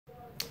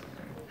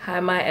Hi,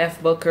 my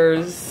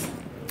F-bookers.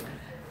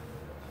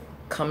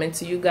 Coming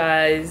to you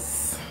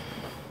guys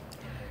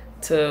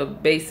to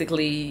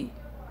basically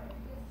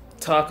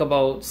talk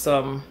about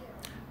some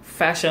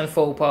fashion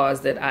faux pas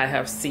that I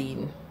have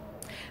seen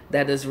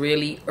that has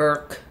really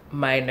irked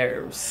my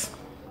nerves.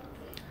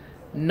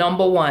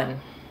 Number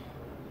one,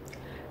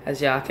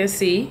 as y'all can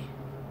see,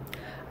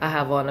 I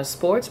have on a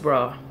sports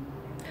bra.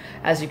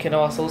 As you can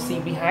also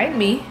see behind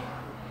me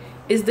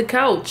is the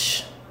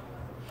couch.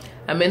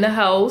 I'm in the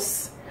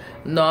house.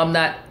 No, I'm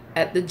not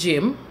at the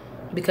gym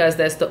because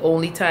that's the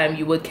only time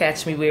you would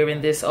catch me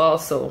wearing this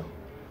also.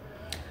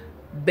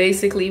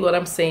 Basically, what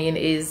I'm saying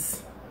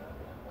is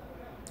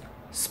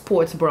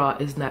sports bra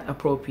is not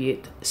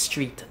appropriate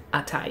street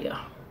attire.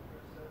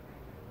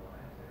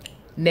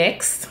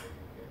 Next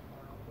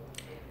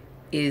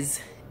is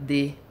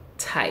the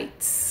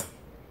tights.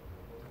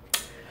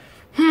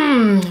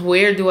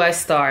 Where do I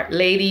start?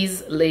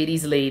 Ladies.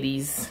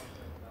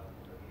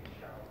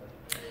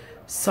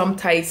 Some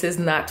tights is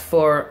not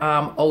for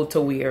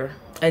outerwear,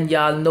 and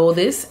y'all know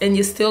this, and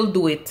you still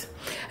do it.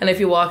 And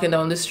if you're walking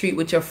down the street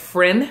with your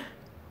friend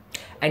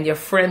and your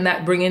friend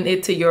not bringing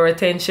it to your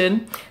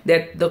attention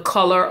that the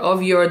color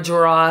of your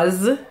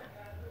drawers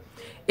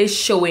is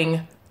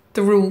showing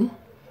through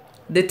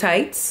the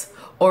tights,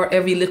 or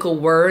every little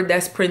word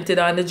that's printed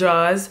on the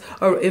drawers,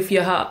 or if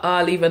you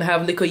all even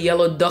have little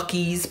yellow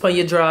duckies on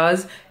your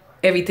drawers,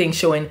 everything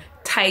showing.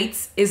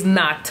 Tights is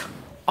not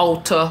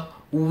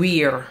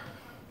outerwear.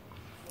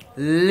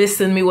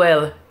 Listen me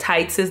well,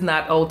 tights is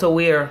not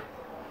outerwear.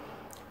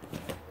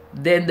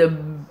 Then the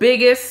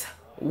biggest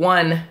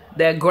one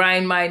that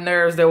grind my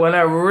nerves, that when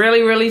I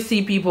really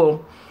see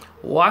people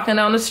walking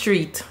down the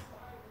street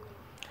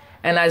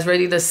and I was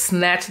ready to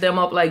snatch them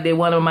up like they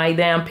wanted my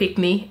damn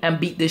picnic and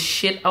beat the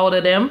shit out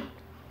of them,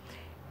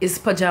 is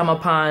pajama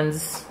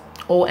pants.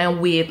 Oh,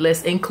 and wait,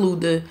 let's include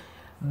the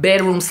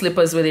bedroom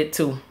slippers with it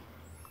too.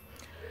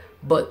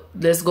 But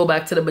let's go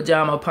back to the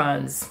pajama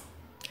pants.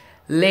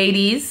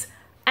 Ladies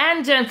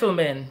and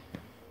gentlemen,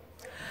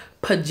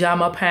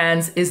 pajama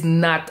pants is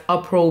not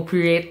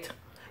appropriate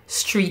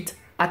street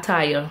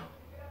attire.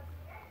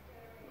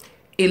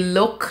 It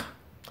look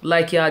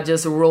like y'all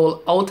just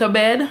roll out of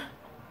bed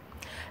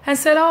and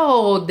said,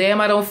 oh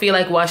damn, I don't feel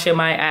like washing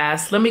my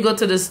ass. Let me go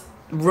to this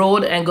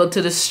road and go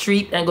to the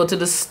street and go to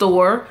the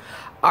store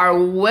or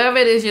wherever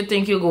it is you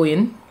think you're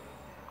going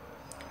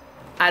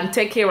and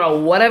take care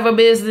of whatever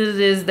business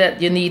it is that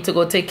you need to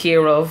go take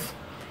care of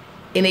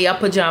in your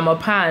pajama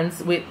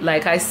pants, with,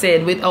 like I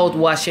said, without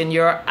washing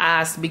your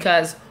ass.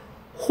 Because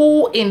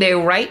who in their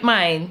right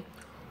mind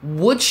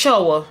would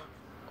shower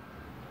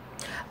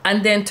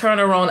and then turn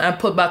around and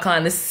put back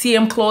on the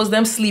same clothes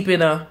them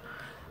sleeping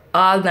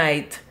all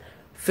night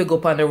to go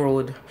up on the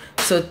road?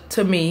 So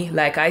to me,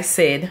 like I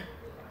said,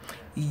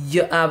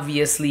 you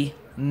obviously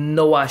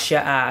no wash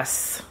your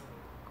ass.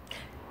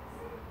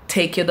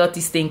 Take your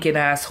dirty stinking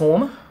ass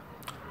home,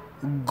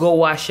 go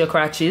wash your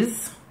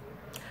crotches,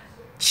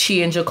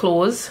 change your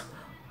clothes,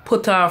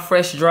 put on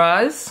fresh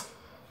drawers,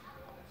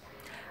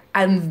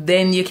 and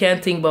then you can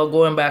think about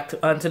going back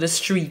onto the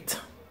street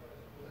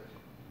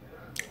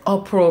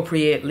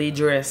appropriately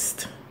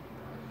dressed.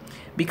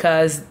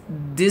 Because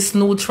this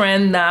new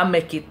trend now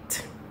make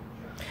it.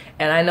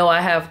 And I know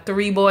I have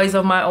 3 boys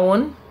of my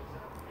own.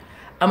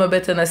 I'm a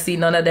better not see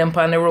none of them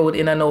on the road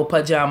in a no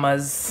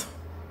pajamas,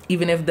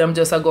 even if them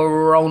just a go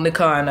round the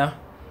corner,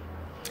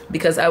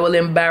 because I will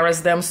embarrass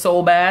them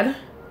so bad.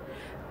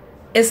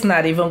 It's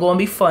not even gonna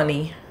be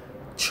funny.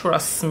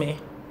 Trust me.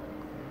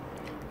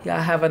 Y'all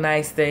have a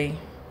nice day.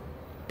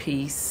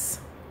 Peace.